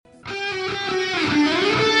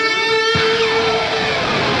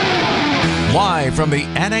Live from the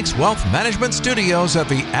Annex Wealth Management Studios at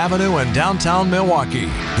the Avenue in downtown Milwaukee,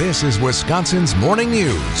 this is Wisconsin's Morning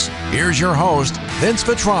News. Here's your host, Vince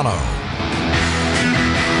Vitrano.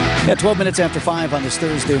 Yeah, 12 minutes after 5 on this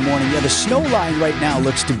Thursday morning. Yeah, the snow line right now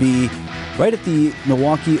looks to be right at the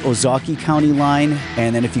Milwaukee-Ozaukee County line.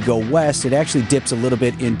 And then if you go west, it actually dips a little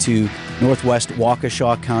bit into northwest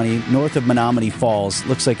Waukesha County, north of Menominee Falls.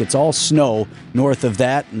 Looks like it's all snow north of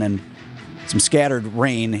that, and then some scattered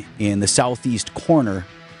rain in the southeast corner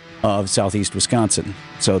of southeast Wisconsin.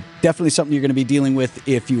 So definitely something you're going to be dealing with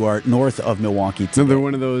if you are north of Milwaukee today. Another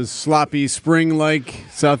one of those sloppy spring-like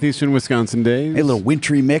southeastern Wisconsin days. A little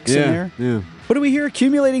wintry mix in there. Yeah. What do we hear?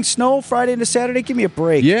 Accumulating snow Friday into Saturday? Give me a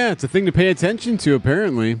break. Yeah, it's a thing to pay attention to,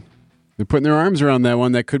 apparently. They're putting their arms around that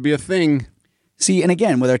one. That could be a thing. See, and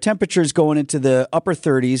again, with our temperatures going into the upper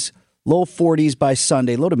 30s, low 40s by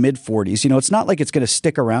Sunday, low to mid 40s. You know, it's not like it's going to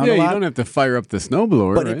stick around a lot. Yeah, you don't have to fire up the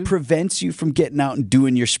snowblower, but right? it prevents you from getting out and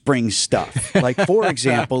doing your spring stuff. Like, for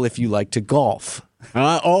example, if you like to golf.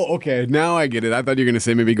 Okay. Now I get it. I thought you were going to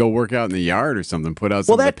say maybe go work out in the yard or something. Put out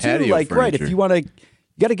some of the patio too. Like, furniture. right? If you want to,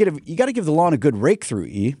 you got to give the lawn a good rake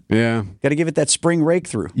through. Yeah. Got to give it that spring rake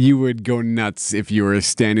through. You would go nuts if you were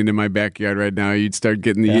standing in my backyard right now. You'd start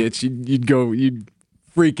getting the itch. You'd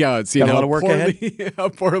freak out seeing how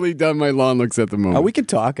poorly done my lawn looks at the moment. We can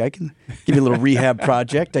talk. I can give you a little rehab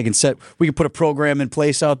project. We can put a program in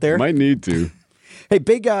place out there. Might need to. Hey,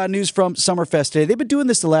 big news from Summerfest today. They've been doing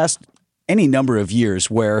this the last any number of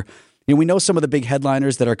years where we know some of the big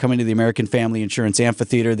headliners that are coming to the American Family Insurance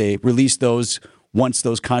Amphitheater. They release those once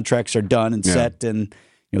those contracts are done and set, and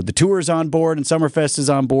the tour is on board and Summerfest is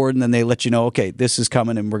on board, and then they let you know, okay, this is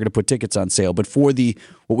coming and we're going to put tickets on sale. But for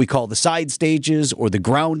what we call the side stages or the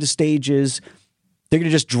ground stages, they're going to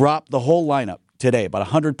just drop the whole lineup today, about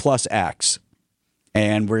 100-plus acts.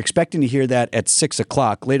 And we're expecting to hear that at 6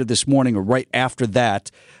 o'clock later this morning or right after that.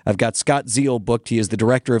 I've got Scott Zeal booked. He is the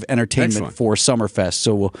director of entertainment for Summerfest.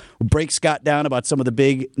 So we'll break Scott down about some of the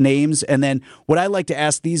big names. And then what I like to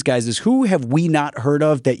ask these guys is, who have we not heard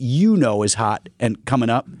of that is hot and coming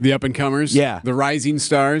up? The up-and-comers? Yeah. The rising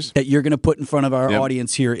stars? That you're going to put in front of our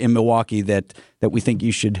audience here in Milwaukee that we think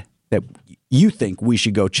you think we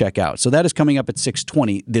should go check out. So that is coming up at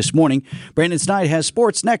 6:20 this morning. Brandon Snide has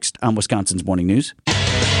sports next on Wisconsin's Morning News.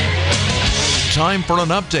 Time for an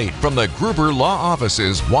update from the Gruber Law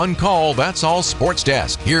Office's One Call, That's All Sports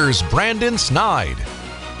Desk. Here's Brandon Snide.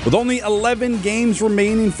 With only 11 games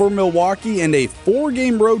remaining for Milwaukee and a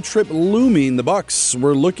 4-game road trip looming, the Bucks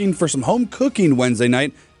were looking for some home cooking Wednesday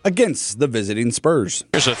night against the visiting Spurs.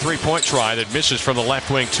 Here's a three-point try that misses from the left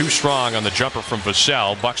wing, too strong on the jumper from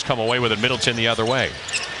Vassell. Bucks come away with it. Middleton the other way.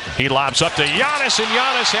 He lobs up to Giannis, and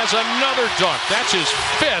Giannis has another dunk. That's his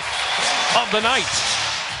 5th of the night.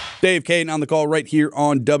 Dave Caden on the call right here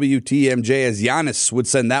on WTMJ as Giannis would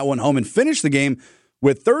send that one home and finish the game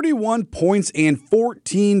with 31 points and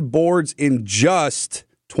 14 boards in just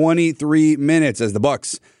 23 minutes as the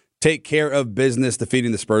Bucks take care of business,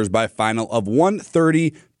 defeating the Spurs by a final of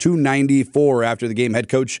 130-94 after the game. Head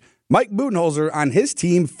coach Mike Budenholzer on his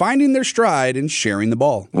team finding their stride and sharing the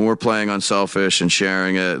ball. When we're playing unselfish and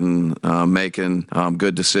sharing it and making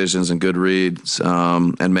good decisions and good reads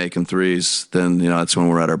and making threes, then that's when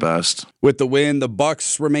we're at our best. With the win, the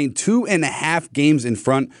Bucks remain 2.5 games in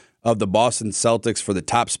front of the Boston Celtics for the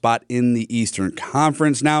top spot in the Eastern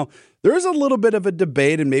Conference. Now, there is a little bit of a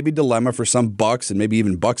debate and maybe dilemma for some Bucks and maybe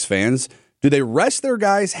even Bucks fans. Do they rest their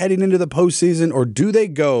guys heading into the postseason, or do they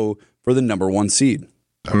go for the number 1 seed?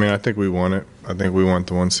 I think we won it. I think we want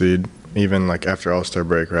the 1 seed. Even after All-Star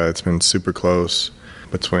break, right? It's been super close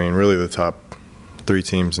between really the top 3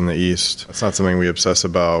 teams in the East. It's not something we obsess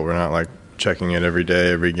about. We're not checking it every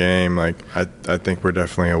day, every game. I think we're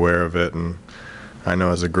definitely aware of it, and I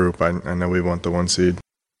know as a group, I know we want the 1 seed.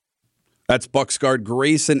 That's Bucks guard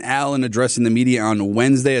Grayson Allen addressing the media on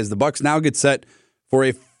Wednesday as the Bucks now get set for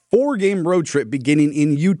a 4-game road trip beginning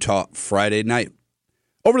in Utah Friday night.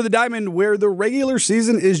 Over to the Diamond, where the regular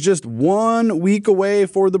season is just 1 week away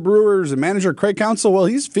for the Brewers, and manager Craig Counsell,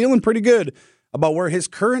 he's feeling pretty good about where his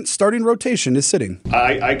current starting rotation is sitting.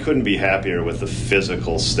 I couldn't be happier with the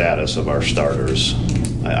physical status of our starters.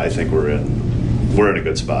 I think we're in a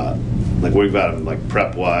good spot. We've got them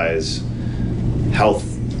prep wise, health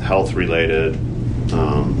related.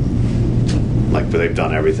 They've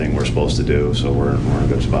done everything we're supposed to do, so we're in a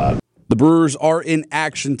good spot. The Brewers are in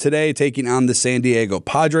action today, taking on the San Diego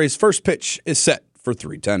Padres. First pitch is set for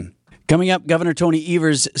 3:10. Coming up, Governor Tony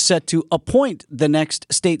Evers set to appoint the next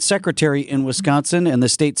state secretary in Wisconsin, and the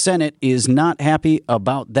state Senate is not happy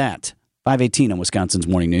about that. 5:18 on Wisconsin's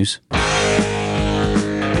Morning News.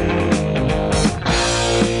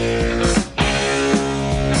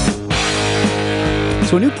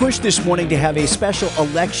 So a new push this morning to have a special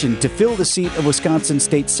election to fill the seat of Wisconsin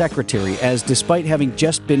State Secretary, as despite having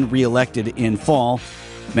just been reelected in fall,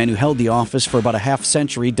 the man who held the office for about a half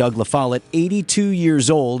century, Doug LaFollette, 82 years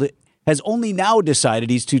old, has only now decided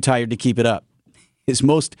he's too tired to keep it up. His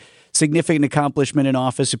most significant accomplishment in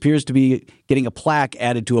office appears to be getting a plaque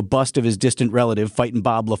added to a bust of his distant relative, fighting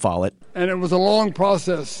Bob LaFollette. And it was a long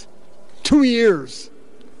process. 2 years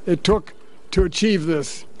it took to achieve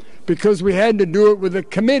this, because we had to do it with a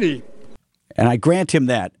committee. And I grant him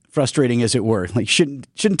that, frustrating as it were. Like, shouldn't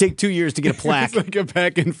take 2 years to get a plaque. It's like a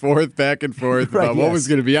back and forth right, about what was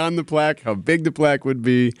going to be on the plaque, how big the plaque would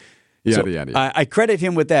be, yada. I credit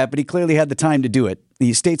him with that, but he clearly had the time to do it.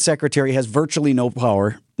 The state secretary has virtually no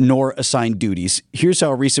power nor assigned duties. Here's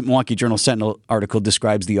how a recent Milwaukee Journal-Sentinel article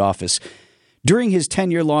describes the office. During his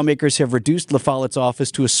tenure, lawmakers have reduced LaFollette's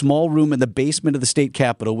office to a small room in the basement of the state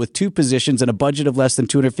capitol with 2 positions and a budget of less than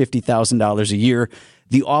 $250,000 a year.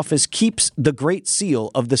 The office keeps the Great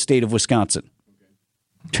Seal of the state of Wisconsin.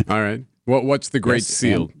 All right. What's the Great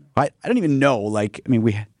Seal? I don't even know.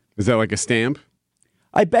 Is that like a stamp?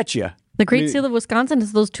 I bet you. The Great Seal of Wisconsin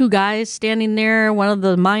is those 2 guys standing there. One of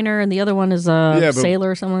the miner and the other one is a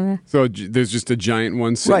sailor or something like that. So there's just a giant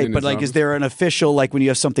one sitting in but his office? Is there an official, like when you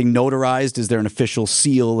have something notarized, is there an official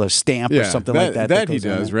seal, a stamp or something like that? That he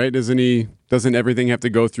does, right? Doesn't everything have to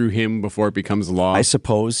go through him before it bemes law? I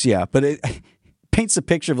suppose, yeah. But it paints a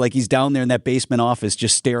picture of like he's down there in that basement office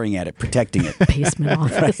just staring at it, protecting it. Basement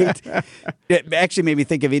office. Right? It actually made me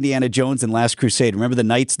think of Indiana Jones in Last Crusade. Remember the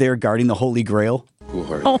knights there guarding the Holy Grail?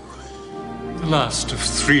 Oh. The last of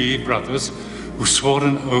 3 brothers who swore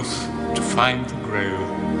an oath to find the Grail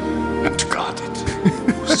and to guard it.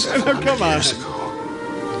 Come on.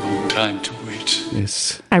 A long time to wait.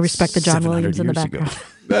 Yes. I respect the John Williams in the background.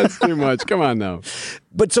 That's too much. Come on now.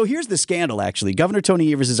 But so here's the scandal, actually. Governor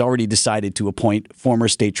Tony Evers has already decided to appoint former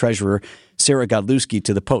state treasurer Sarah Godlewski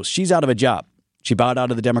to the post. She's out of a job. She bowed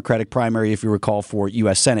out of the Democratic primary, if you recall, for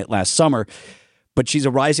U.S. Senate last summer. But she's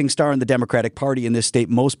a rising star in the Democratic Party in this state.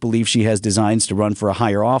 Most believe she has designs to run for a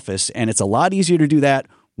higher office, and it's a lot easier to do that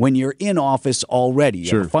when you're in office already.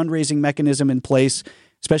 You have a fundraising mechanism in place,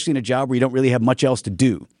 especially in a job where you don't really have much else to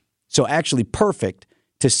do. So actually perfect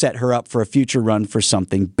to set her up for a future run for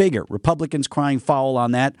something bigger. Republicans crying foul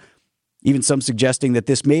on that, even some suggesting that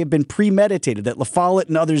this may have been premeditated, that LaFollette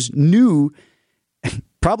and others knew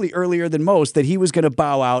probably earlier than most that he was going to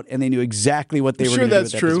bow out, and they knew exactly what they were going to do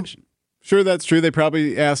with that position. Sure, that's true. They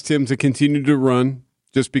probably asked him to continue to run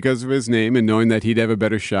just because of his name and knowing that he'd have a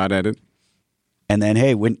better shot at it. And then,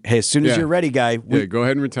 as soon as you're ready, guy, go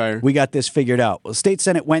ahead and retire. We got this figured out. Well, State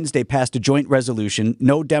Senate Wednesday passed a joint resolution.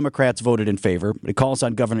 No Democrats voted in favor. It calls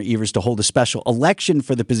on Governor Evers to hold a special election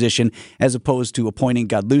for the position as opposed to appointing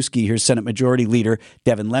Godlewski. Here's Senate Majority Leader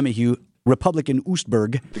Devin LeMahieu, Republican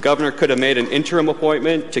Oostburg. The governor could have made an interim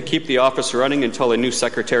appointment to keep the office running until a new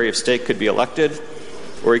Secretary of State could be elected,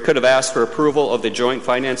 or he could have asked for approval of the Joint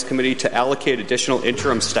Finance Committee to allocate additional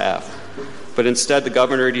interim staff. But instead, the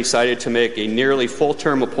governor decided to make a nearly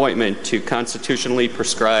full-term appointment to constitutionally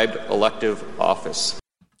prescribed elective office.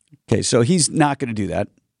 Okay, so he's not going to do that.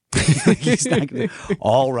 He's not going to.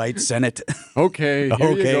 All right, Senate. Okay,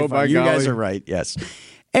 here you go, by you golly. guys are right, yes.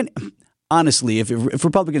 And honestly, if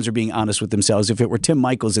Republicans are being honest with themselves, if it were Tim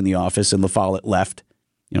Michels in the office and LaFollette left,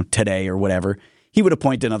 today or whatever, he would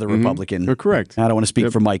appoint another Republican. You're correct. I don't want to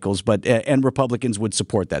speak for Michels, but and Republicans would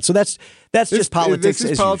support that. So that's just politics.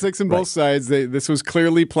 This is politics on both sides. This was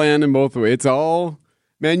clearly planned in both ways. It's all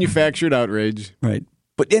manufactured outrage. Right.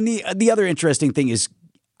 But the other interesting thing is,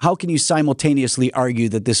 how can you simultaneously argue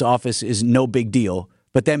that this office is no big deal,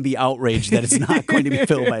 but then be outraged that it's not going to be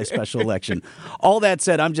filled by a special election? All that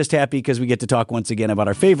said, I'm just happy because we get to talk once again about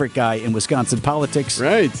our favorite guy in Wisconsin politics.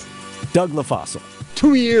 Right. Doug LaFollette.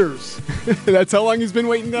 2 years. That's how long he's been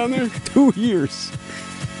waiting down there? 2 years.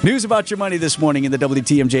 News about your money this morning in the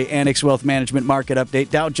WTMJ Annex Wealth Management Market Update.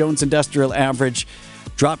 Dow Jones Industrial Average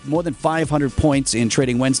dropped more than 500 points in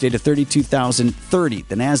trading Wednesday to 32,030.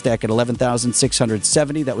 The NASDAQ at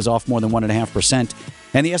 11,670. That was off more than 1.5%.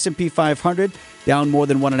 And the S&P 500 down more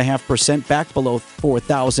than 1.5%, back below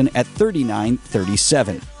 4,000 at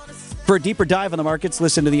 3937. For a deeper dive on the markets,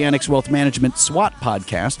 listen to the Annex Wealth Management SWAT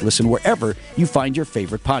podcast. Listen wherever you find your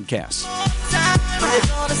favorite podcasts.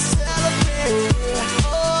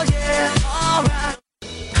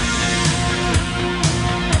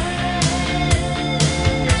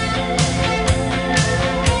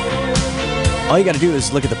 All you got to do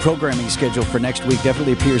is look at the programming schedule for next week.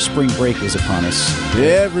 Definitely appears spring break is upon us.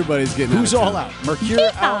 Yeah, everybody's getting Who's all out? Mercure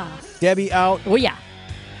out. Debbie out. Oh, yeah.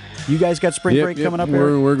 You guys got spring break coming up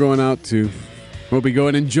here? We're going out too. We'll be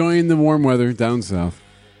going enjoying the warm weather down south.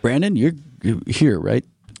 Brandon, you're here, right?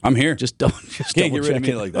 I'm here. Just can't get rid of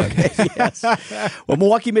me like that. Okay, yes. Well,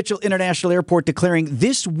 Milwaukee Mitchell International Airport declaring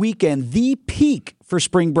this weekend the peak for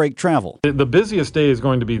spring break travel. The busiest day is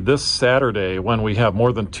going to be this Saturday when we have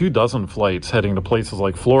more than 24 flights heading to places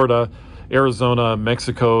like Florida, Arizona,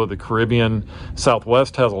 Mexico, the Caribbean.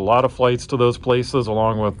 Southwest has a lot of flights to those places,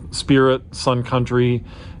 along with Spirit, Sun Country,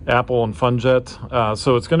 Apple, and Funjet.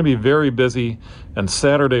 So it's going to be very busy, and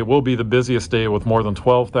Saturday will be the busiest day with more than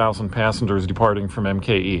 12,000 passengers departing from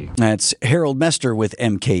MKE. That's Harold Mester with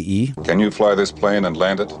MKE. Can you fly this plane and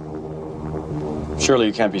land it? Surely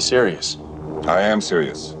you can't be serious. I am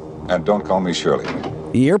serious. And don't call me Shirley.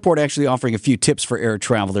 The airport actually offering a few tips for air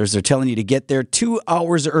travelers. They're telling you to get there 2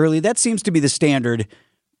 hours early. That seems to be the standard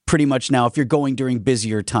pretty much now if you're going during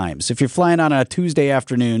busier times. If you're flying on a Tuesday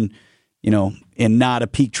afternoon, and not a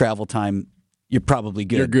peak travel time, you're probably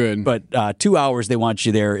good. You're good. But 2 hours they want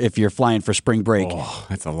you there if you're flying for spring break. Oh,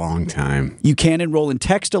 that's a long time. You can enroll in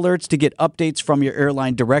text alerts to get updates from your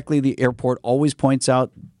airline directly. The airport always points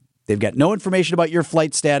out they've got no information about your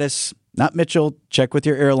flight status. Not Mitchell. Check with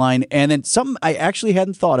your airline. And then something I actually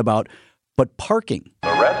hadn't thought about, but parking. The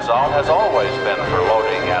red zone has always been for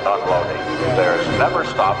loading and unloading. There's never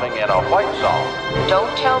stopping in a white zone.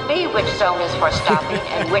 Don't tell me which zone is for stopping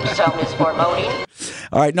and which zone is for loading.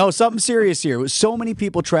 All right, no, something serious here. With so many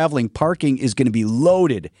people traveling, parking is going to be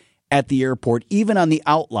loaded at the airport, even on the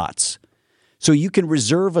outlots. So you can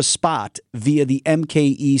reserve a spot via the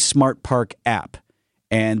MKE Smart Park app.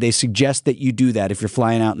 And they suggest that you do that if you're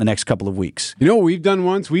flying out in the next couple of weeks. You know what we've done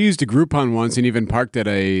once? We used a Groupon once and even parked at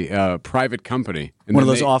a private company. And one of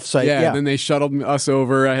those off-site? Yeah, and then they shuttled us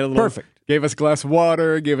over. I had a little, perfect. Gave us a glass of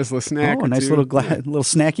water, gave us a little snack. Oh, a nice little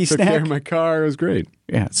snacky Took snack. care of my car. It was great.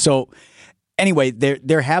 Yeah. So anyway,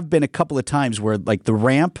 there have been a couple of times where like the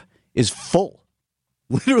ramp is full.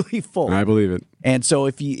 Literally full. I believe it. And so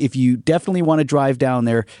if you definitely want to drive down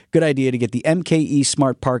there, good idea to get the MKE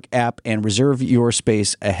Smart Park app and reserve your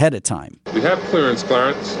space ahead of time. We have clearance,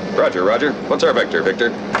 Clarence. Roger. What's our vector, Victor?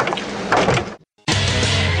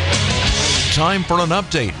 Time for an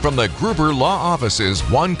update from the Gruber Law Office's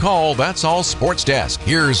One Call, That's All Sports Desk.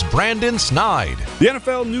 Here's Brandon Snide. The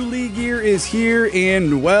NFL new league year is here,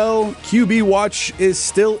 and, well, QB Watch is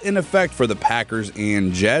still in effect for the Packers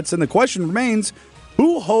and Jets. And the question remains,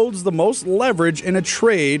 who holds the most leverage in a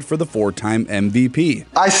trade for the four-time MVP?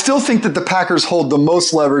 I still think that the Packers hold the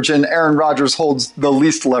most leverage and Aaron Rodgers holds the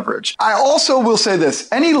least leverage. I also will say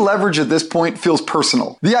this. Any leverage at this point feels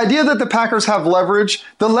personal. The idea that the Packers have leverage,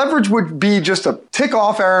 the leverage would be just to tick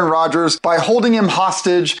off Aaron Rodgers by holding him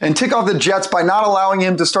hostage and tick off the Jets by not allowing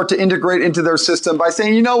him to start to integrate into their system by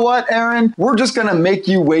saying, you know what, Aaron, we're just going to make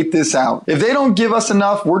you wait this out. If they don't give us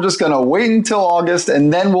enough, we're just going to wait until August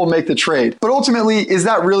and then we'll make the trade. But ultimately, is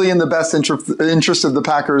that really in the best interest of the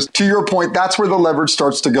Packers? To your point, that's where the leverage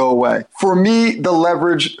starts to go away. For me, the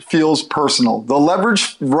leverage feels personal. The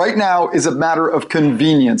leverage right now is a matter of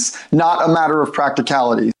convenience, not a matter of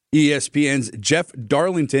practicality. ESPN's Jeff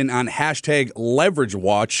Darlington on hashtag Leverage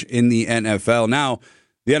Watch in the NFL. Now,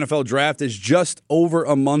 the NFL draft is just over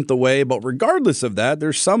a month away, but regardless of that,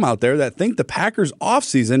 there's some out there that think the Packers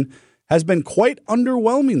offseason has been quite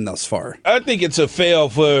underwhelming thus far. I think it's a fail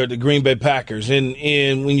for the Green Bay Packers.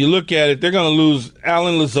 And when you look at it, they're going to lose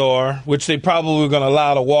Alan Lazar, which they probably were going to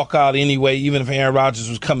allow to walk out anyway, even if Aaron Rodgers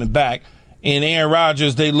was coming back. And Aaron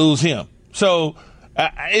Rodgers, they lose him. So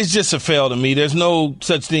it's just a fail to me. There's no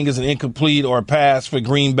such thing as an incomplete or a pass for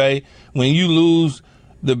Green Bay. When you lose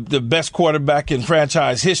the best quarterback in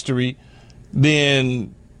franchise history,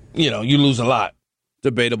 then, you lose a lot.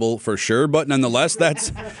 Debatable for sure, but nonetheless, that's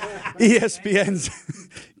ESPN's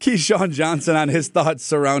Keyshawn Johnson on his thoughts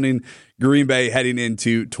surrounding Green Bay heading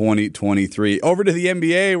into 2023. Over to the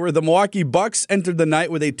NBA, where the Milwaukee Bucks entered the night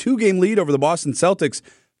with a 2-game lead over the Boston Celtics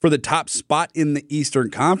for the top spot in the Eastern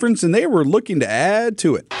Conference, and they were looking to add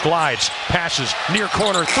to it. Glides, passes, near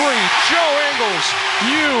corner three. Joe Ingles,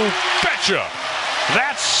 you betcha.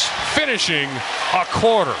 That's finishing a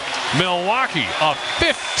quarter. Milwaukee, a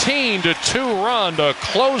 15-2 run to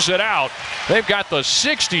close it out. They've got the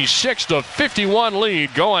 66-51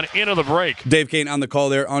 lead going into the break. Dave Kane on the call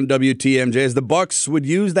there on WTMJ as the Bucks would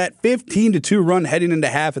use that 15-2 run heading into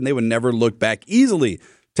half, and they would never look back, easily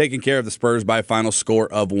taking care of the Spurs by a final score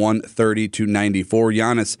of 130-94.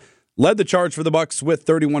 Giannis led the charge for the Bucks with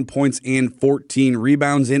 31 points and 14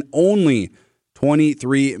 rebounds in only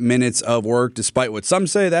 23 minutes of work, despite what some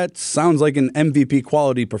say that sounds like an MVP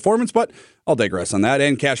quality performance, but I'll digress on that.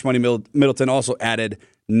 And Cash Money Middleton also added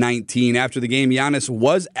 19. After the game, Giannis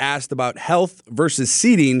was asked about health versus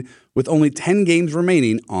seeding with only 10 games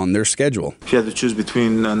remaining on their schedule. If you had to choose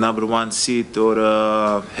between number one seed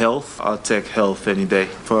or health, I'll take health any day.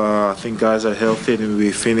 If I think guys are healthy and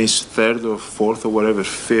we finish third or fourth or whatever,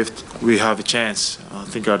 fifth, we have a chance. I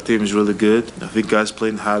think our team is really good. I think guys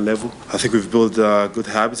playing high level. I think we've built good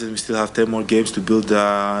habits and we still have 10 more games to build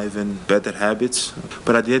even better habits.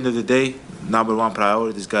 But at the end of the day, number one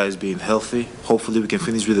priority, this guy is being healthy. Hopefully we can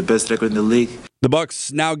finish with the best record in the league. The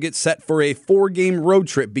Bucks now get set for a 4-game road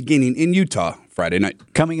trip beginning in Utah Friday night.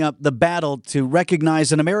 Coming up, the battle to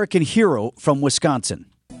recognize an American hero from Wisconsin.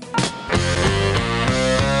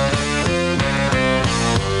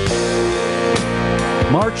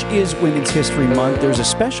 March is Women's History Month. There's a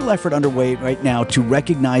special effort underway right now to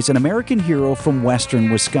recognize an American hero from western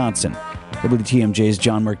Wisconsin. WTMJ's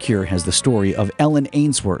John Mercure has the story of Ellen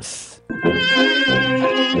Ainsworth.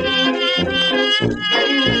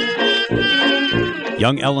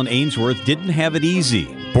 Young Ellen Ainsworth didn't have it easy.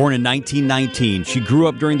 Born in 1919, she grew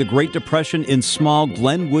up during the Great Depression in small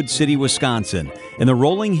Glenwood City, Wisconsin, in the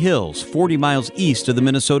rolling hills 40 miles east of the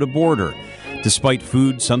Minnesota border. Despite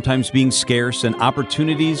food sometimes being scarce and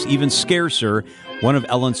opportunities even scarcer, one of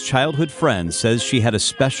Ellen's childhood friends says she had a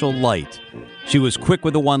special light. She was quick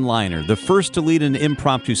with a one-liner, the first to lead an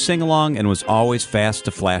impromptu sing-along, and was always fast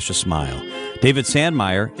to flash a smile. David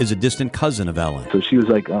Sandmeyer is a distant cousin of Ellen. So she was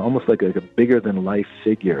almost like a bigger-than-life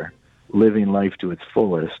figure, living life to its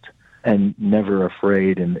fullest, and never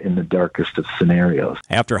afraid in the darkest of scenarios.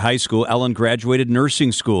 After high school, Ellen graduated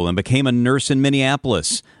nursing school and became a nurse in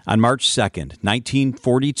Minneapolis. On March 2nd,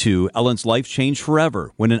 1942, Ellen's life changed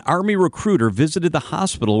forever when an Army recruiter visited the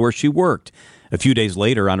hospital where she worked. A few days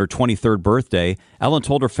later, on her 23rd birthday, Ellen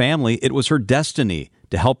told her family it was her destiny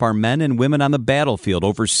to help our men and women on the battlefield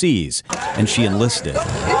overseas, and she enlisted.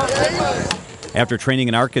 After training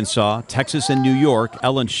in Arkansas, Texas, and New York,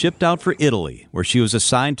 Ellen shipped out for Italy, where she was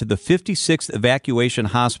assigned to the 56th Evacuation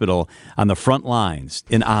Hospital on the front lines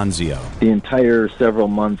in Anzio. The entire several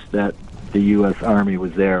months that the U.S. Army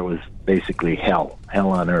was there was basically hell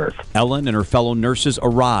on earth. Ellen and her fellow nurses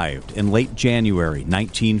arrived in late January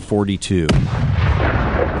 1942.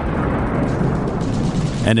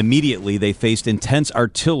 And immediately they faced intense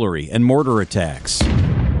artillery and mortar attacks.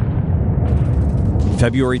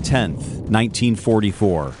 February 10th,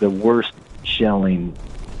 1944. The worst shelling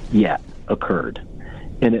yet occurred.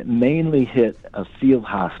 And it mainly hit a field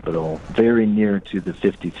hospital very near to the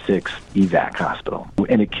 56th evac hospital.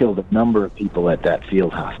 And it killed a number of people at that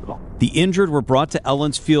field hospital. The injured were brought to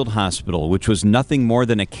Ellen's field hospital, which was nothing more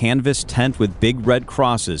than a canvas tent with big red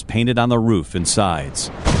crosses painted on the roof and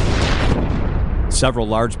sides. Several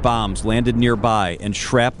large bombs landed nearby, and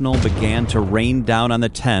shrapnel began to rain down on the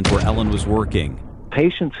tent where Ellen was working.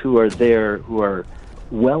 Patients who are there who are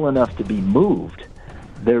well enough to be moved,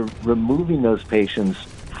 they're removing those patients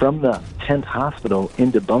from the tent hospital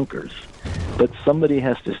into bunkers. But somebody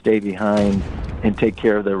has to stay behind and take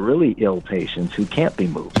care of the really ill patients who can't be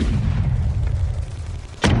moved.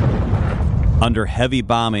 Under heavy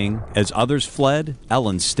bombing, as others fled,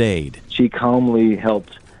 Ellen stayed. She calmly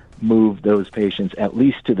helped move those patients at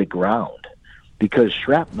least to the ground, because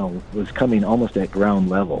shrapnel was coming almost at ground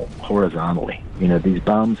level, horizontally. You know, these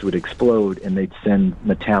bombs would explode and they'd send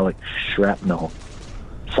metallic shrapnel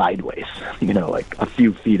sideways, like a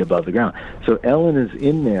few feet above the ground. So Ellen is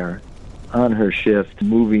in there on her shift,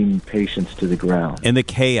 moving patients to the ground. In the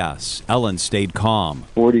chaos, Ellen stayed calm.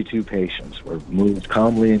 42 patients were moved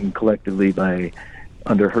calmly and collectively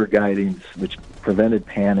under her guidance, which prevented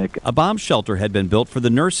panic. A bomb shelter had been built for the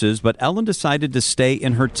nurses, but Ellen decided to stay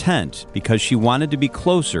in her tent because she wanted to be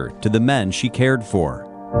closer to the men she cared for.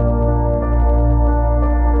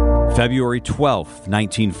 February 12th,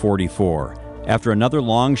 1944. After another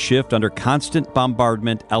long shift under constant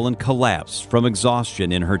bombardment, Ellen collapsed from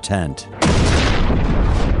exhaustion in her tent.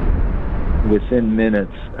 Within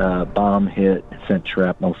minutes, a bomb hit, sent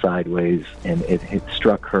shrapnel sideways, and it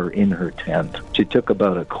struck her in her tent. She took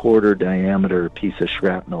about a quarter diameter piece of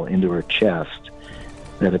shrapnel into her chest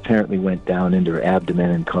that apparently went down into her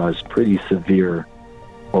abdomen and caused pretty severe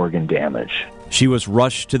organ damage. She was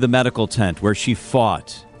rushed to the medical tent where she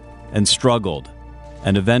fought and struggled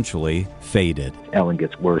and eventually faded. Ellen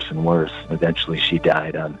gets worse and worse. Eventually she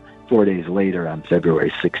died 4 days later on February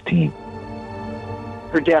 16th.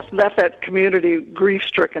 Her death left that community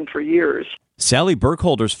grief-stricken for years. Sally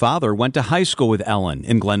Burkholder's father went to high school with Ellen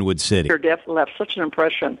in Glenwood City. Her death left such an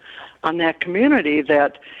impression on that community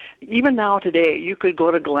that Even now today, you could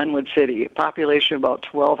go to Glenwood City, a population of about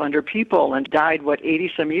 1,200 people, and died,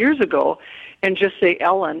 80-some years ago, and just say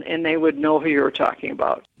Ellen, and they would know who you were talking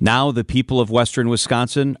about. Now the people of western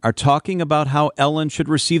Wisconsin are talking about how Ellen should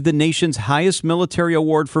receive the nation's highest military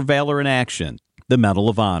award for valor in action, the Medal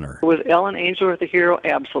of Honor. Was Ellen Ainsworth a hero?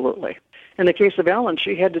 Absolutely. In the case of Ellen,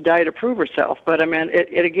 she had to die to prove herself. But, I mean,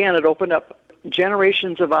 it opened up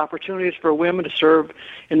generations of opportunities for women to serve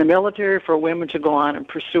in the military, for women to go on and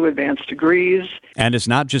pursue advanced degrees. And it's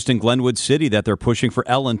not just in Glenwood City that they're pushing for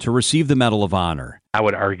Ellen to receive the Medal of Honor. I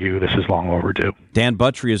would argue this is long overdue. Dan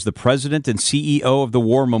Buttry is the president and CEO of the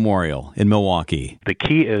War Memorial in Milwaukee. The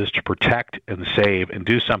key is to protect and save and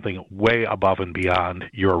do something way above and beyond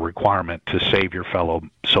your requirement to save your fellow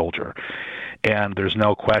soldier. And there's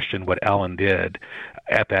no question what Ellen did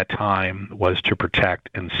at that time was to protect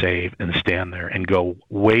and save and stand there and go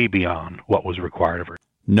way beyond what was required of her.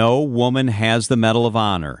 No woman has the Medal of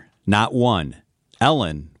Honor. Not one.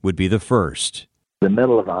 Ellen would be the first. The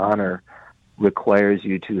Medal of Honor requires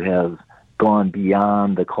you to have gone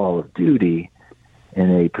beyond the call of duty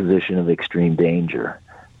in a position of extreme danger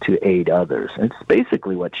to aid others. And it's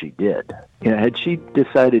basically what she did. Had she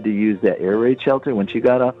decided to use that air raid shelter when she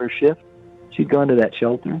got off her shift, she'd gone to that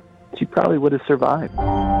shelter, she probably would have survived.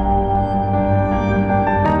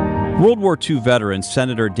 World War II veteran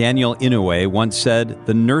Senator Daniel Inouye once said,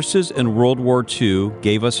 "The nurses in World War II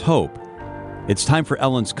gave us hope. It's time for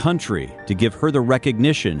Ellen's country to give her the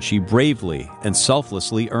recognition she bravely and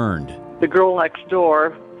selflessly earned." The girl next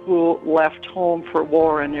door who left home for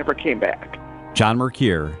war and never came back. John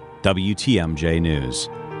Mercure, WTMJ News.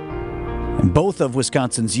 Both of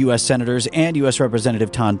Wisconsin's U.S. Senators and U.S.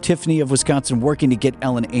 Representative Tom Tiffany of Wisconsin working to get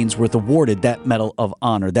Ellen Ainsworth awarded that Medal of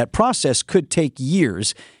Honor. That process could take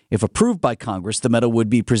years. If approved by Congress, the medal would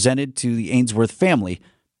be presented to the Ainsworth family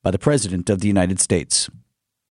by the President of the United States.